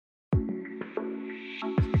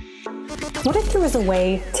What if there was a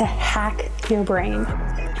way to hack your brain,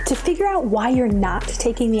 to figure out why you're not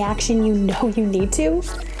taking the action you know you need to,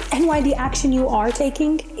 and why the action you are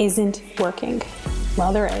taking isn't working?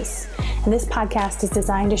 Well, there is. And this podcast is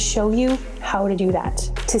designed to show you how to do that,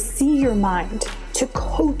 to see your mind, to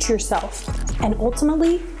coach yourself, and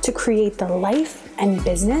ultimately to create the life and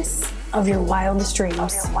business of your wildest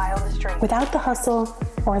dreams without the hustle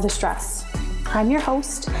or the stress. I'm your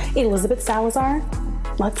host, Elizabeth Salazar.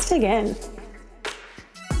 Let's dig in.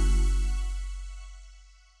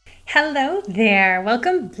 Hello there.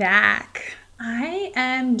 Welcome back. I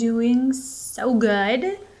am doing so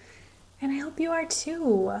good, and I hope you are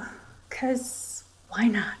too, because why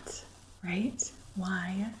not, right?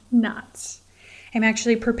 Why not? I'm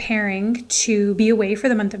actually preparing to be away for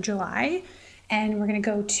the month of July, and we're going to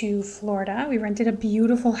go to Florida. We rented a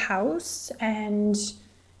beautiful house, and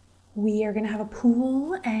we are going to have a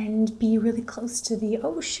pool and be really close to the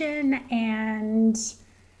ocean, and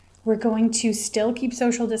we're going to still keep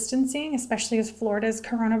social distancing, especially as Florida's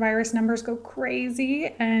coronavirus numbers go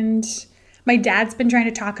crazy. And my dad's been trying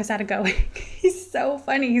to talk us out of going. He's so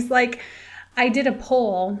funny. He's like, I did a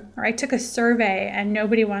poll, or I took a survey, and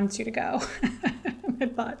nobody wants you to go. I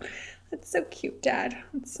thought, that's so cute, Dad.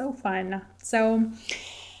 It's so fun. So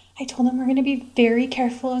I told him we're going to be very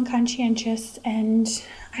careful and conscientious, and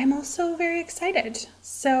I'm also very excited.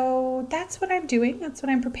 So that's what I'm doing. That's what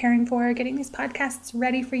I'm preparing for, getting these podcasts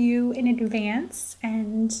ready for you in advance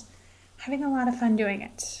and having a lot of fun doing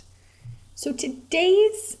it. So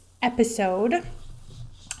today's episode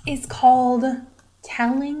is called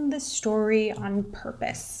Telling the Story on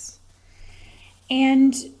Purpose.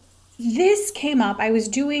 And this came up.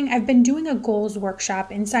 I've been doing a goals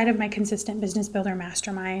workshop inside of my Consistent Business Builder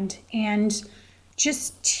Mastermind, and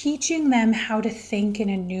just teaching them how to think in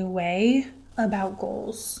a new way about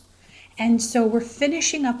goals. And so we're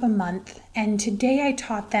finishing up a month, and today I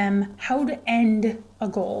taught them how to end a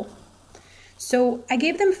goal. So I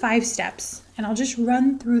gave them 5 steps, and I'll just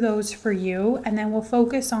run through those for you, and then we'll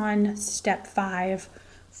focus on step 5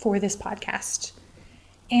 for this podcast.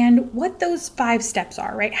 And what those 5 steps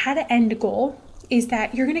are, right? How to end a goal is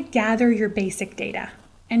that you're going to gather your basic data.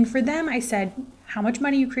 And for them, I said how much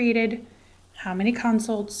money you created, how many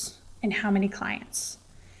consults, and how many clients.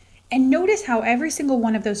 And notice how every single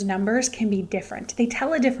one of those numbers can be different. They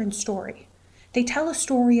tell a different story. They tell a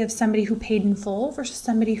story of somebody who paid in full versus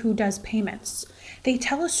somebody who does payments. They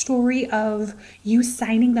tell a story of you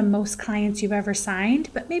signing the most clients you've ever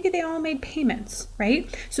signed, but maybe they all made payments, right?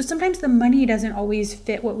 So sometimes the money doesn't always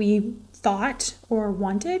fit what we thought or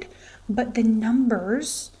wanted, but the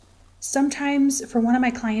numbers, sometimes for one of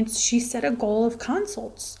my clients, she set a goal of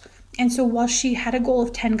consults. And so while she had a goal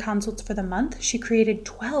of 10 consults for the month, she created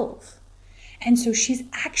 12. And so she's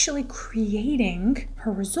actually creating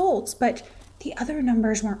her results, but the other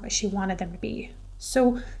numbers weren't what she wanted them to be.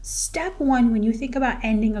 So step 1, when you think about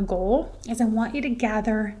ending a goal, is I want you to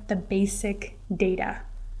gather the basic data.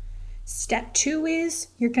 Step 2 is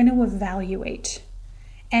you're going to evaluate.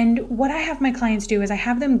 And what I have my clients do is I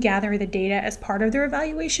have them gather the data as part of their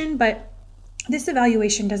evaluation, but this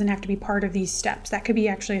evaluation doesn't have to be part of these steps. That could be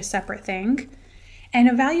actually a separate thing. And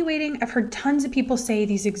evaluating, I've heard tons of people say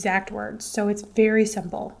these exact words. So it's very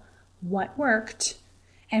simple. What worked?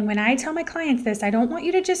 And when I tell my clients this, I don't want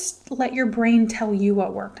you to just let your brain tell you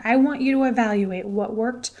what worked. I want you to evaluate what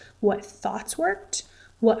worked, what thoughts worked,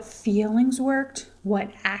 what feelings worked, what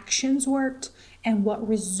actions worked, and what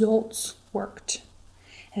results worked.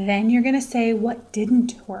 Then you're going to say what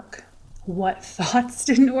didn't work, what thoughts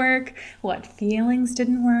didn't work, what feelings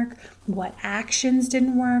didn't work, what actions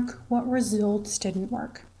didn't work, what results didn't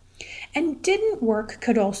work. And didn't work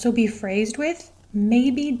could also be phrased with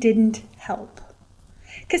maybe didn't help.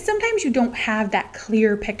 Because sometimes you don't have that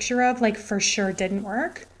clear picture of like for sure didn't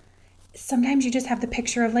work. Sometimes you just have the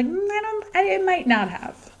picture of like, it might not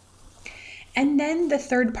have. And then the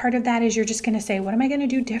third part of that is you're just going to say, what am I going to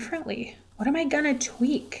do differently? What am I going to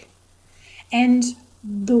tweak? And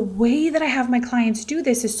the way that I have my clients do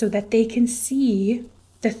this is so that they can see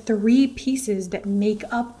the 3 pieces that make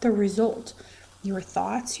up the result: your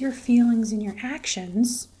thoughts, your feelings, and your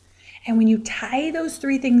actions. And when you tie those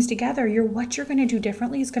 3 things together, what you're going to do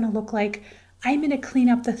differently is going to look like, I'm going to clean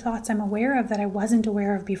up the thoughts I'm aware of that I wasn't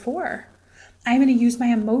aware of before. I'm going to use my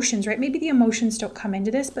emotions, right? Maybe the emotions don't come into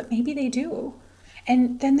this, but maybe they do.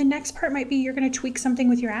 And then the next part might be you're going to tweak something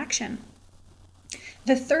with your action.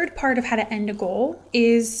 The third part of how to end a goal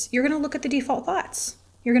is you're going to look at the default thoughts.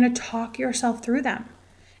 You're going to talk yourself through them.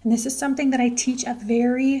 And this is something that I teach a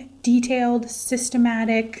very detailed,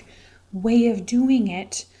 systematic way of doing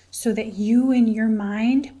it so that you in your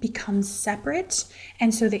mind become separate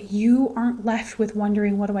and so that you aren't left with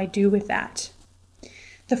wondering, what do I do with that?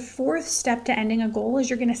 The fourth step to ending a goal is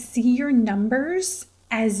you're going to see your numbers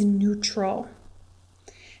as neutral.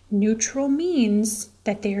 Neutral means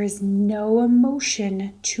that there is no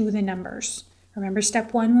emotion to the numbers. Remember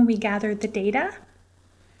step 1 when we gathered the data?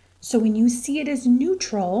 So when you see it as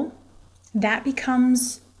neutral, that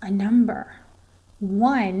becomes a number.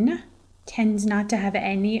 1 tends not to have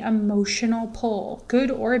any emotional pull,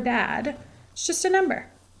 good or bad. It's just a number.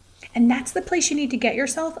 And that's the place you need to get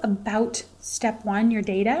yourself about step 1, your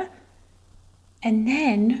data. And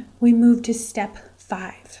then we move to step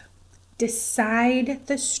 5. Decide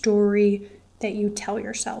the story that you tell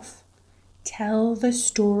yourself. Tell the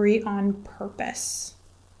story on purpose.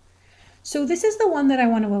 So this is the one that I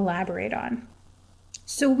want to elaborate on.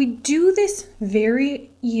 So we do this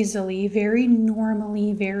very easily, very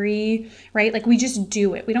normally, right? Like we just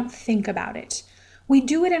do it. We don't think about it. We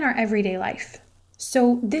do it in our everyday life.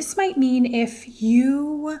 So this might mean if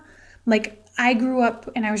you, I grew up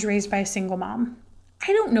and I was raised by a single mom.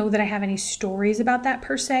 I don't know that I have any stories about that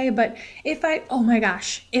per se, but if I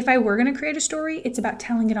were going to create a story, it's about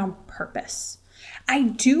telling it on purpose. I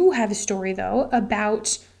do have a story though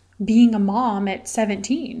about being a mom at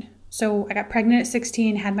 17. So I got pregnant at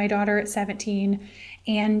 16, had my daughter at 17,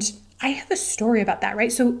 and I have a story about that,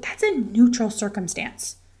 right? So that's a neutral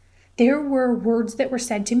circumstance. There were words that were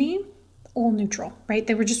said to me, all neutral, right?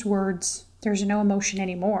 They were just words. There's no emotion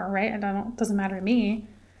anymore, right? It doesn't matter to me.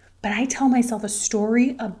 But I tell myself a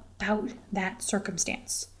story about that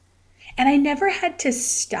circumstance. And I never had to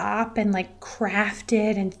stop and craft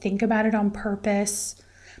it and think about it on purpose.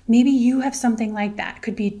 Maybe you have something like that. It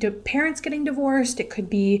could be parents getting divorced. It could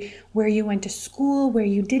be where you went to school, where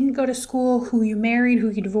you didn't go to school, who you married, who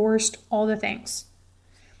you divorced, all the things.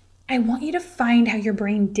 I want you to find how your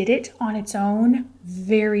brain did it on its own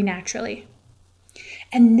very naturally.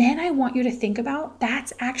 And then I want you to think about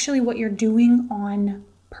that's actually what you're doing on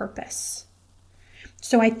purpose.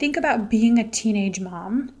 So I think about being a teenage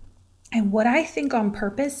mom, and what I think on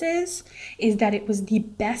purpose is that it was the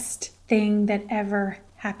best thing that ever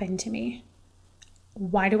happened to me.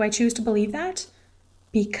 Why do I choose to believe that?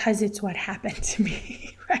 Because it's what happened to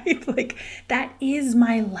me, right? That is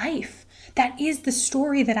my life. That is the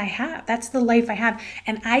story that I have. That's the life I have.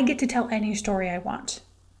 And I get to tell any story I want.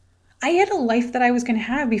 I had a life that I was going to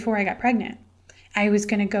have before I got pregnant. I was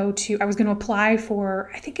going to apply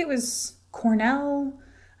for, I think it was Cornell.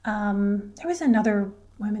 There was another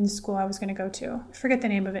women's school I was going to go to. I forget the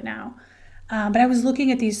name of it now. But I was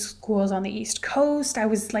looking at these schools on the East Coast. I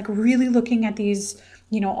was really looking at these,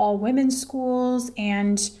 all women's schools.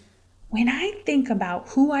 And when I think about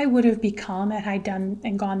who I would have become had I done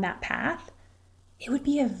and gone that path, it would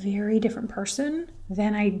be a very different person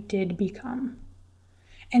than I did become.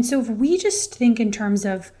 And so if we just think in terms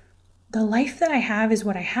of the life that I have is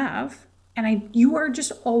what I have, and you are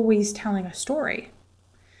just always telling a story.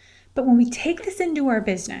 But when we take this into our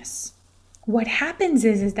business, what happens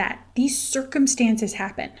is that these circumstances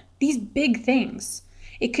happen, these big things.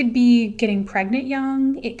 It could be getting pregnant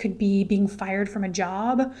young. It could be being fired from a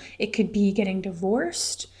job. It could be getting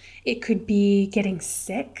divorced. It could be getting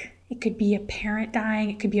sick. It could be a parent dying.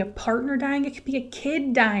 It could be a partner dying. It could be a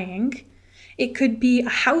kid dying. It could be a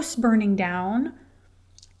house burning down.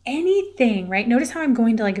 Anything, right? Notice how I'm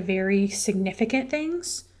going to very significant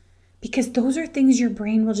things, because those are things your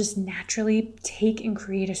brain will just naturally take and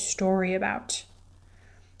create a story about.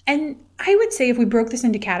 And I would say if we broke this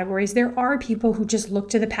into categories, there are people who just look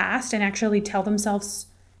to the past and actually tell themselves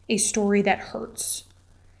a story that hurts.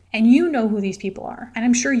 And you know who these people are. And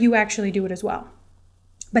I'm sure you actually do it as well.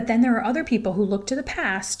 But then there are other people who look to the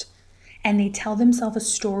past and they tell themselves a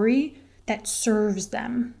story that serves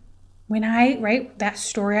them. That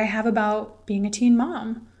story I have about being a teen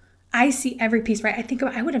mom, I see every piece, right? I think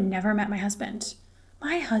I would have never met my husband.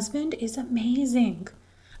 My husband is amazing.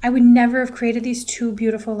 I would never have created these 2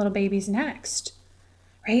 beautiful little babies next,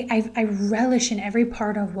 right? I relish in every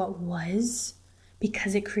part of what was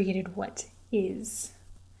because it created what is.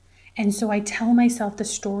 And so I tell myself the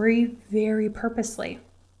story very purposely.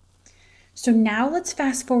 So now let's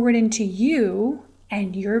fast forward into you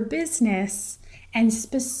and your business and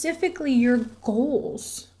specifically your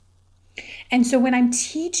goals. And so when I'm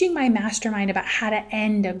teaching my mastermind about how to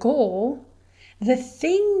end a goal, the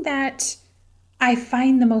thing that I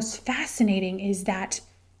find the most fascinating is that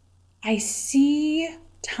I see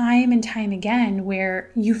time and time again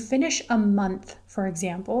where you finish a month, for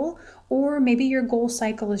example, or maybe your goal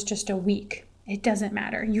cycle is just a week. It doesn't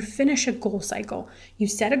matter. You finish a goal cycle. You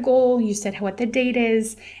set a goal, you said what the date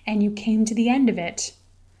is, and you came to the end of it.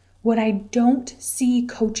 What I don't see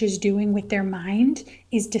coaches doing with their mind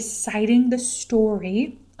is deciding the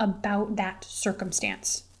story about that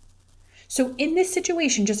circumstance. So in this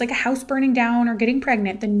situation, just like a house burning down or getting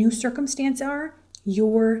pregnant, the new circumstance are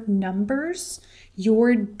your numbers,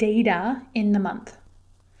 your data in the month.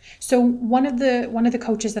 So one of the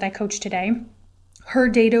coaches that I coached today, her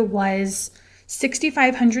data was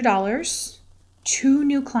 $6,500, 2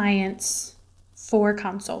 new clients, 4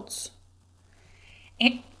 consults.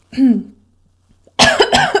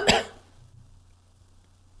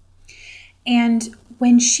 And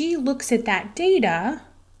when she looks at that data,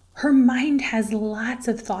 her mind has lots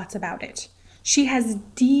of thoughts about it. She has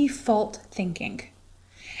default thinking.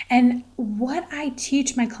 And what I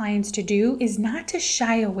teach my clients to do is not to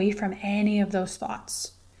shy away from any of those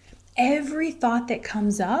thoughts. Every thought that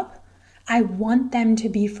comes up, I want them to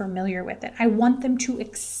be familiar with it. I want them to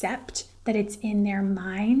accept that it's in their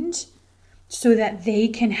mind so that they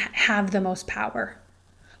can have the most power.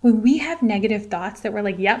 When we have negative thoughts that we're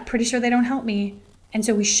like, yep, pretty sure they don't help me, and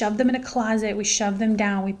so we shove them in a closet, we shove them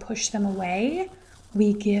down, we push them away,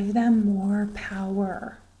 we give them more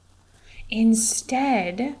power.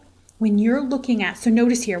 Instead, when you're looking at, so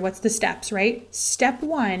notice here, what's the steps, right? Step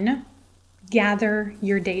 1, gather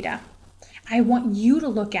your data. I want you to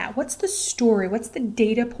look at what's the story, what's the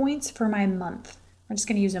data points for my month. We're just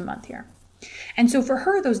going to use a month here. And so for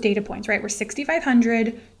her, those data points, right, were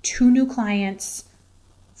 6,500, 2 new clients,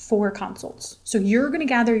 4 consults. So you're going to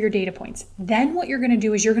gather your data points. Then what you're going to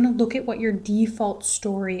do is you're going to look at what your default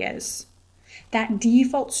story is. That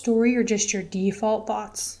default story or just your default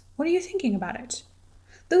thoughts. What are you thinking about it?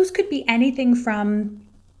 Those could be anything from,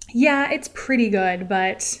 yeah, it's pretty good,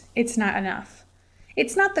 but it's not enough.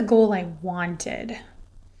 It's not the goal I wanted.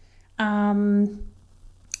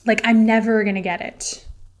 Like I'm never going to get it.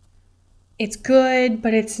 It's good,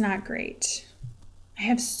 but it's not great. I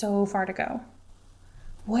have so far to go.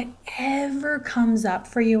 Whatever comes up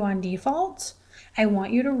for you on default, I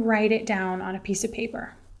want you to write it down on a piece of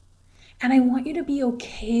paper. And I want you to be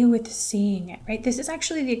okay with seeing it, right? This is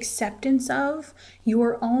actually the acceptance of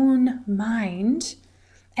your own mind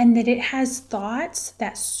and that it has thoughts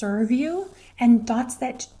that serve you and thoughts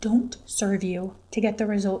that don't serve you to get the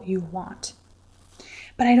result you want.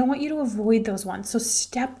 But I don't want you to avoid those ones. So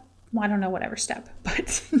I don't know, whatever step,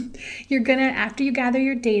 but you're gonna, after you gather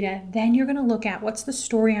your data, then you're gonna look at what's the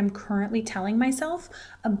story I'm currently telling myself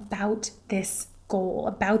about this goal,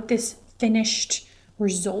 about this finished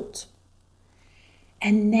result.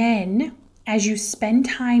 And then as you spend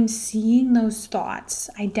time seeing those thoughts,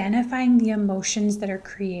 identifying the emotions that are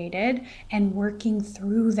created and working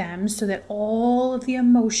through them so that all of the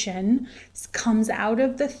emotion comes out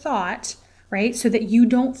of the thought, right? So that you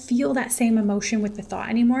don't feel that same emotion with the thought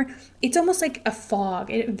anymore. It's almost like a fog.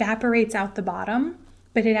 It evaporates out the bottom,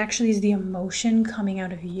 but it actually is the emotion coming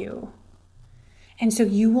out of you. And so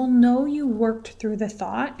you will know you worked through the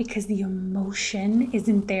thought because the emotion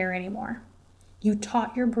isn't there anymore. You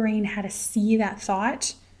taught your brain how to see that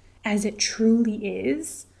thought as it truly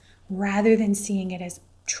is, rather than seeing it as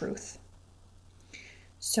truth.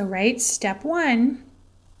 So, right, step 1,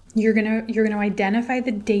 you're gonna identify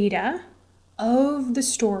the data of the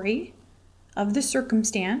story, of the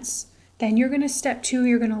circumstance. Then you're gonna step 2,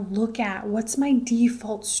 you're gonna look at what's my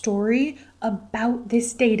default story about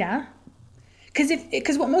this data.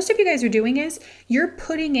 Because what most of you guys are doing is you're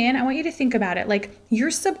putting in, I want you to think about it, like your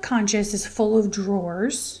subconscious is full of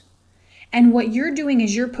drawers. And what you're doing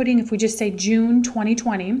is you're putting, if we just say June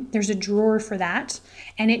 2020, there's a drawer for that.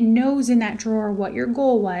 And it knows in that drawer what your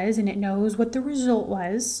goal was and it knows what the result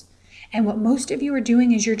was. And what most of you are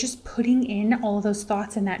doing is you're just putting in all those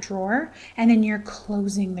thoughts in that drawer and then you're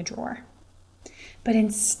closing the drawer. But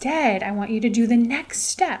instead, I want you to do the next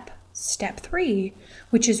step, step 3,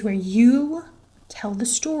 which is where you tell the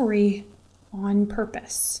story on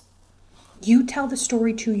purpose. You tell the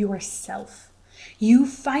story to yourself. You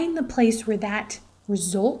find the place where that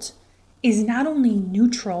result is not only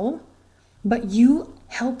neutral, but you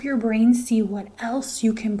help your brain see what else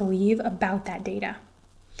you can believe about that data.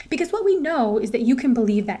 Because what we know is that you can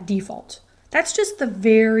believe that default. That's just the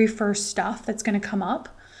very first stuff that's going to come up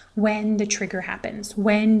when the trigger happens,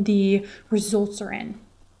 when the results are in.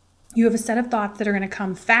 You have a set of thoughts that are going to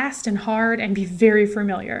come fast and hard and be very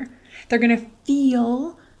familiar. They're going to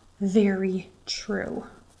feel very true.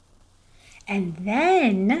 And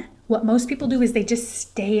then what most people do is they just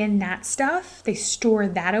stay in that stuff. They store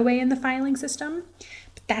that away in the filing system.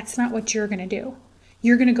 But that's not what you're going to do.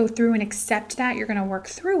 You're going to go through and accept that. You're going to work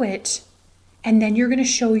through it. And then you're going to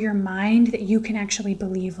show your mind that you can actually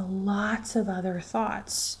believe lots of other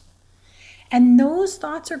thoughts. And those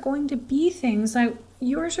thoughts are going to be things like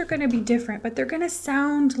yours are going to be different, but they're going to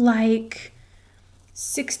sound like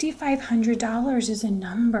 $6,500 is a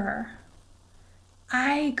number.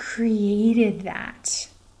 I created that.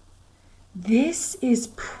 This is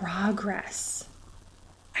progress.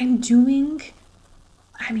 This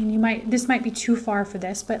might be too far for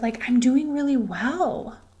this, but like I'm doing really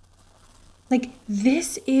well. Like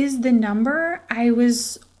this is the number I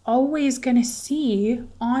was always going to see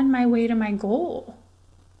on my way to my goal.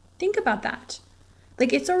 Think about that.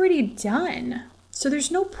 Like it's already done. So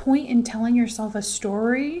there's no point in telling yourself a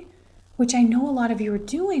story, which I know a lot of you are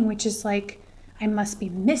doing, which is like, I must be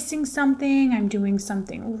missing something. I'm doing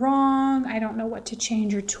something wrong. I don't know what to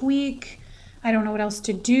change or tweak. I don't know what else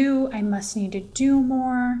to do. I must need to do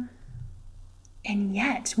more. And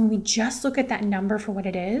yet, when we just look at that number for what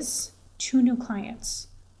it is, 2 new clients,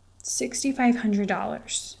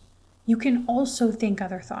 $6,500, you can also think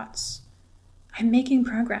other thoughts. I'm making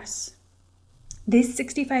progress. This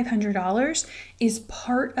 $6,500 is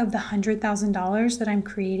part of the $100,000 that I'm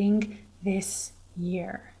creating this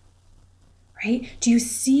year, right? Do you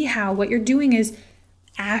see how what you're doing is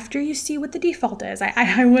after you see what the default is?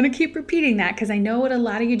 I want to keep repeating that because I know what a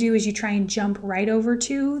lot of you do is you try and jump right over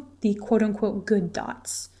to the quote unquote good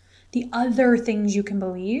thoughts, the other things you can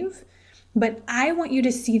believe. But I want you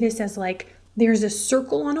to see this as like there's a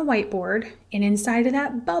circle on a whiteboard, and inside of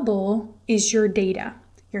that bubble is your data.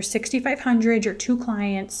 Your 6,500, your 2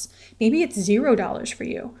 clients, maybe it's $0 for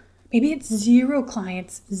you. Maybe it's 0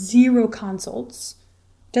 clients, 0 consults.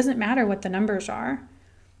 Doesn't matter what the numbers are.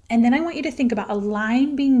 And then I want you to think about a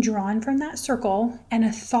line being drawn from that circle and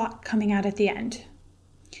a thought coming out at the end.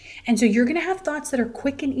 And so you're going to have thoughts that are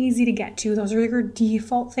quick and easy to get to. Those are your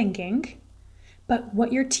default thinking. But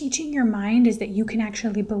what you're teaching your mind is that you can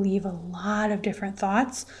actually believe a lot of different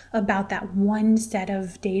thoughts about that one set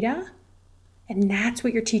of data. And that's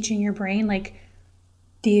what you're teaching your brain. Like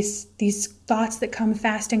these thoughts that come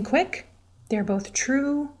fast and quick, they're both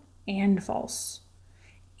true and false.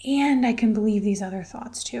 And I can believe these other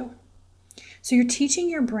thoughts too. So you're teaching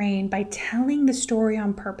your brain by telling the story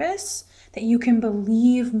on purpose that you can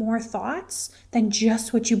believe more thoughts than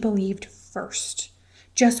just what you believed first,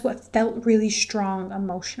 just what felt really strong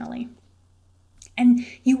emotionally. And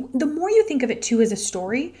the more you think of it too as a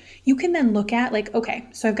story, you can then look at like, okay,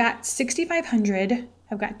 so I've got 6,500,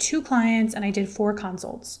 I've got 2 clients, and I did 4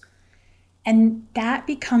 consults. And that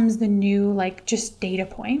becomes the new like just data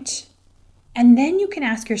point. And then you can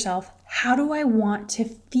ask yourself, how do I want to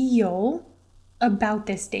feel about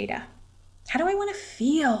this data? How do I want to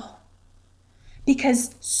feel?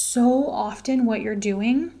 Because so often what you're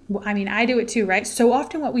doing, I do it too, right? So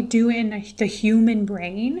often what we do in the human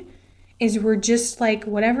brain is we're just like,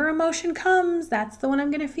 whatever emotion comes, that's the one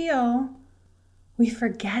I'm going to feel. We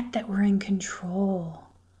forget that we're in control.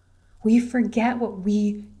 We forget what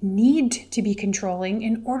we need to be controlling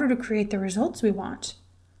in order to create the results we want.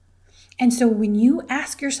 And so when you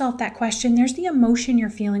ask yourself that question, there's the emotion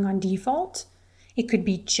you're feeling on default. It could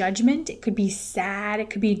be judgment, it could be sad,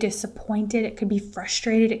 it could be disappointed, it could be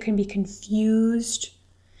frustrated, it could be confused,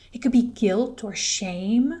 it could be guilt or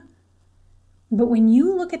shame. But when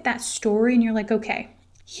you look at that story and you're like, okay,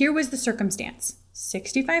 here was the circumstance,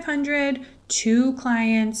 6,500, 2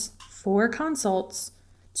 clients, 4 consults.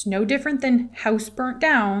 It's no different than house burnt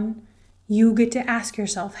down. You get to ask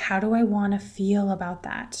yourself, how do I want to feel about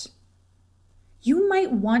that? You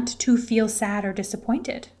might want to feel sad or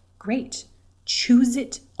disappointed. Great. Choose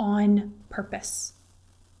it on purpose.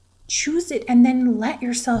 Choose it and then let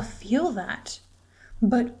yourself feel that.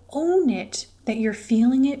 But own it that you're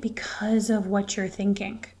feeling it because of what you're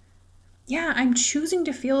thinking. Yeah, I'm choosing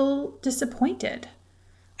to feel disappointed.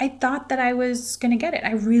 I thought that I was going to get it.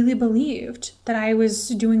 I really believed that I was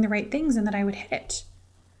doing the right things and that I would hit it.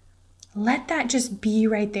 Let that just be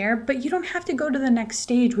right there, but you don't have to go to the next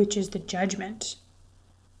stage, which is the judgment.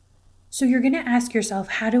 So you're going to ask yourself,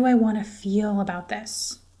 how do I want to feel about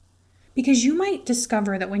this? Because you might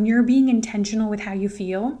discover that when you're being intentional with how you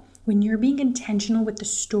feel, when you're being intentional with the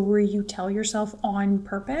story you tell yourself on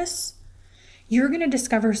purpose, you're going to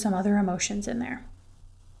discover some other emotions in there.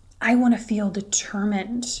 I want to feel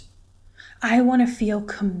determined. I want to feel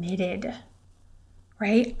committed,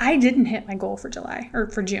 right? I didn't hit my goal for July or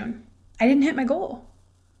for June. I didn't hit my goal.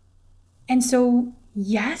 And so,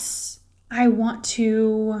 yes, I want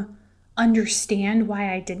to understand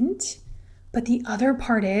why I didn't. But the other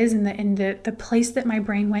part is, and the place that my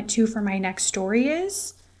brain went to for my next story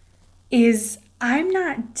is I'm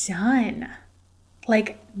not done.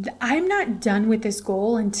 Like, I'm not done with this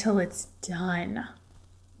goal until it's done.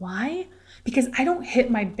 Why? Because I don't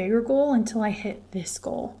hit my bigger goal until I hit this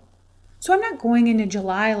goal. So I'm not going into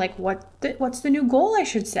July like, what's the new goal I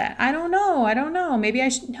should set? I don't know. Maybe I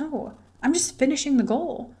should. No, I'm just finishing the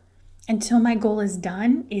goal. Until my goal is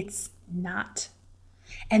done, it's not.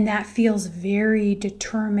 And that feels very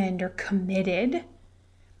determined or committed.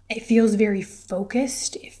 It feels very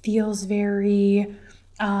focused. It feels very,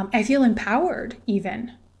 I feel empowered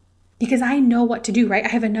even because I know what to do, right? I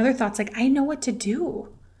have another thoughts like, I know what to do.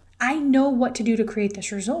 I know what to do to create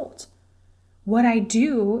this result. What I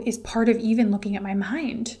do is part of even looking at my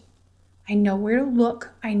mind. I know where to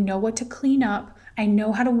look. I know what to clean up. I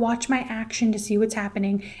know how to watch my action to see what's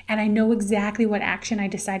happening. And I know exactly what action I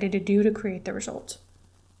decided to do to create the result.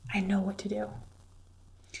 I know what to do.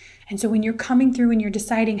 And so when you're coming through and you're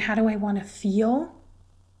deciding, how do I want to feel?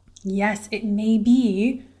 Yes, it may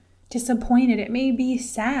be disappointed. It may be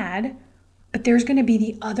sad, but there's going to be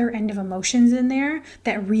the other end of emotions in there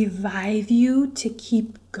that revive you to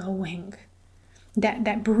keep going.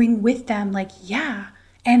 That bring with them like, yeah,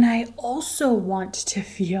 and I also want to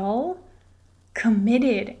feel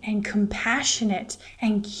committed and compassionate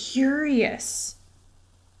and curious.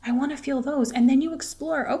 I want to feel those. And then you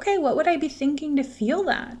explore, okay, what would I be thinking to feel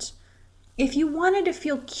that? If you wanted to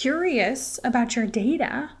feel curious about your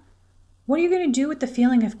data, what are you going to do with the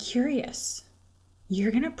feeling of curious?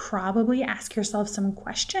 You're going to probably ask yourself some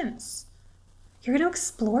questions. You're going to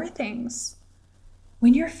explore things.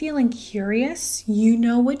 When you're feeling curious, you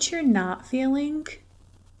know what you're not feeling?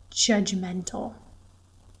 Judgmental.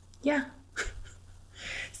 Yeah.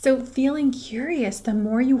 So feeling curious, the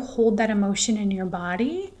more you hold that emotion in your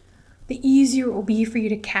body, the easier it will be for you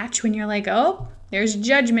to catch when you're like, oh, there's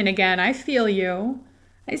judgment again. I feel you.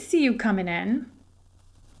 I see you coming in.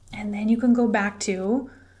 And then you can go back to,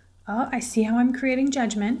 oh, I see how I'm creating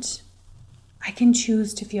judgment. I can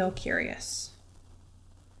choose to feel curious.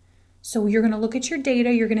 So you're going to look at your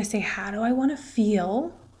data. You're going to say, how do I want to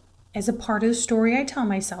feel as a part of the story I tell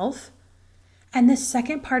myself? And the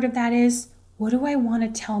second part of that is, what do I want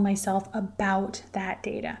to tell myself about that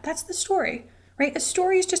data? That's the story, right? A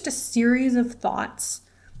story is just a series of thoughts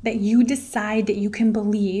that you decide that you can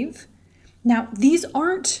believe. Now, these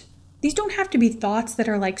don't have to be thoughts that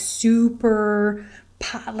are like super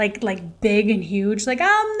like big and huge, like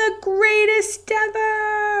I'm the greatest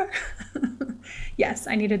ever. Yes,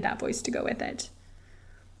 I needed that voice to go with it.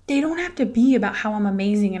 They don't have to be about how I'm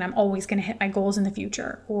amazing and I'm always going to hit my goals in the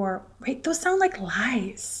future, or right, those sound like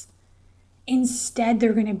lies. Instead,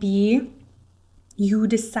 they're going to be you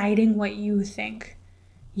deciding what you think,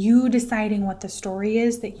 you deciding what the story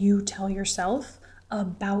is that you tell yourself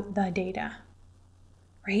about the data,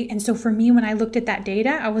 right? And so for me, when I looked at that data,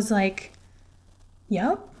 I was like,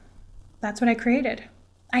 yep, that's what I created.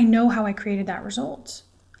 I know how I created that result.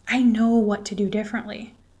 I know what to do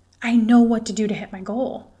differently. I know what to do to hit my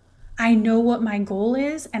goal. I know what my goal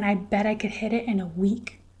is, and I bet I could hit it in a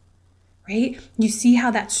week. Right? You see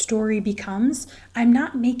how that story becomes? I'm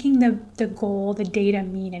not making the goal, the data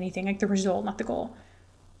mean anything, like the result, not the goal.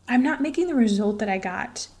 I'm not making the result that I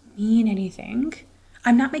got mean anything.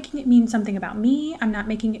 I'm not making it mean something about me. I'm not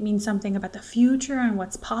making it mean something about the future and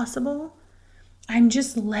what's possible. I'm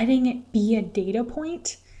just letting it be a data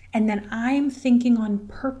point, and then I'm thinking on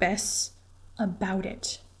purpose about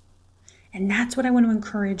it. And that's what I want to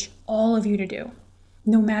encourage all of you to do.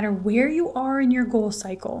 No matter where you are in your goal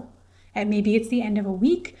cycle, and maybe it's the end of a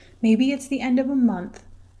week, maybe it's the end of a month,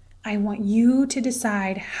 I want you to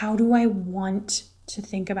decide, how do I want to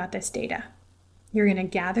think about this data? You're going to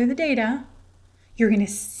gather the data. You're going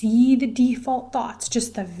to see the default thoughts,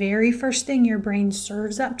 just the very first thing your brain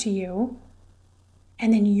serves up to you.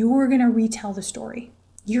 And then you're going to retell the story.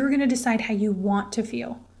 You're going to decide how you want to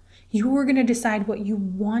feel. You're going to decide what you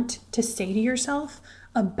want to say to yourself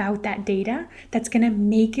about that data that's going to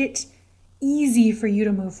make it easy for you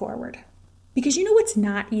to move forward. Because you know what's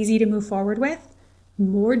not easy to move forward with?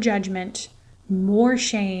 More judgment, more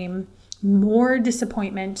shame, more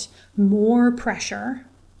disappointment, more pressure.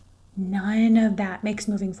 None of that makes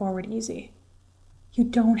moving forward easy. You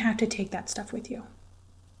don't have to take that stuff with you.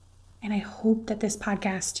 And I hope that this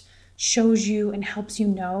podcast shows you and helps you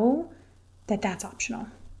know that that's optional.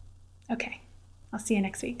 Okay, I'll see you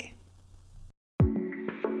next week.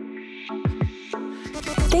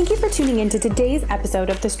 Thank you for tuning into today's episode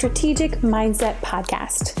of the Strategic Mindset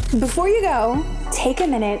Podcast. Before you go, take a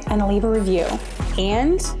minute and leave a review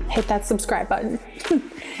and hit that subscribe button.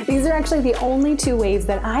 These are actually the only two ways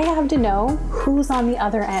that I have to know who's on the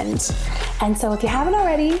other end. And so if you haven't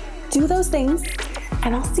already, do those things,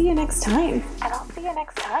 and I'll see you next time.